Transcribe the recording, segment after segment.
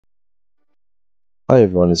Hi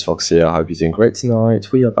everyone, it's Fox here. I hope you're doing great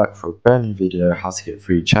tonight. We are back for a brand new video, how to get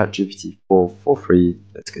free Chat GPT 4 for free.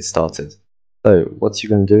 Let's get started. So what you're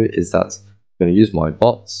going to do is that you're going to use my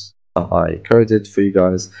bots that I coded for you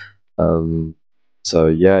guys. So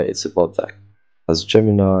yeah, it's a bot that has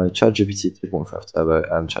Gemini, Chat GPT 3.5 Turbo,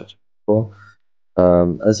 and Chat GPT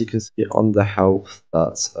 4. As you can see on the help,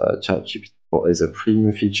 that Chat GPT 4 is a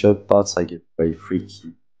premium feature, but I give away free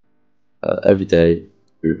key every day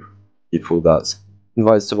to people that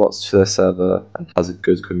invites the bots to their server and has a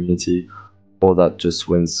good community, or that just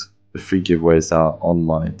wins the free giveaways that are on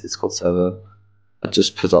my Discord server. I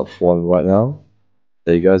just put up one right now.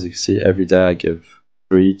 There you go. As you can see, every day I give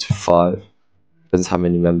 3 to 5, depends how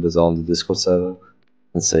many members are on the Discord server.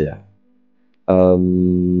 And so yeah,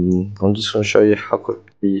 I'm just going to show you how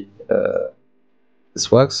quickly this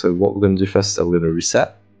works. So what we're going to do first is we're going to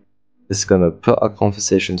reset. This is going to put our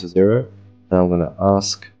conversation to 0, and I'm going to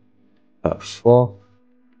ask for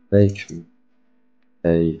make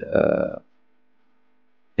a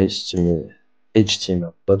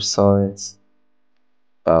HTML website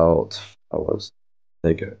about flowers.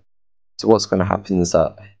 There you go. So what's going to happen is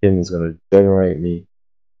that him is going to generate me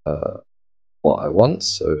what I want,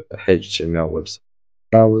 so a HTML website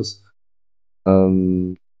flowers.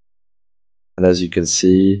 And as you can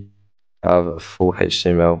see, I have a full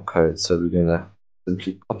HTML code, so we're going to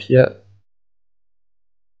simply copy it,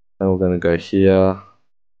 and we're going to go here,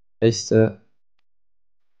 paste it,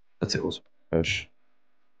 let it also push.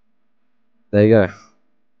 There you go.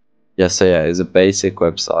 Yeah, so yeah, it's a basic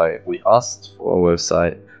website. We asked for a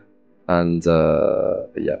website, and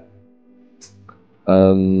yeah.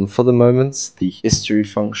 For the moment, the history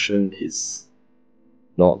function is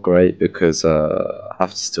not great because I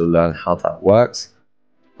have to still learn how that works.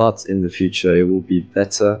 But in the future, it will be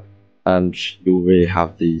better, and you'll really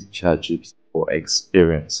have the ChatGPT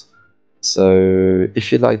experience. So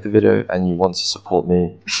if you like the video and you want to support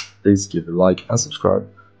me, please give a like and subscribe.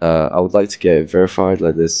 I would like to get it verified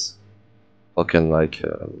like this. I can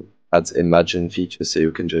add imagine feature so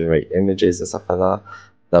you can generate images and stuff like that.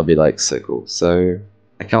 That'll be like so cool. So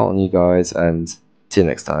I count on you guys, and see you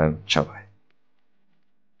next time. Ciao. Bye.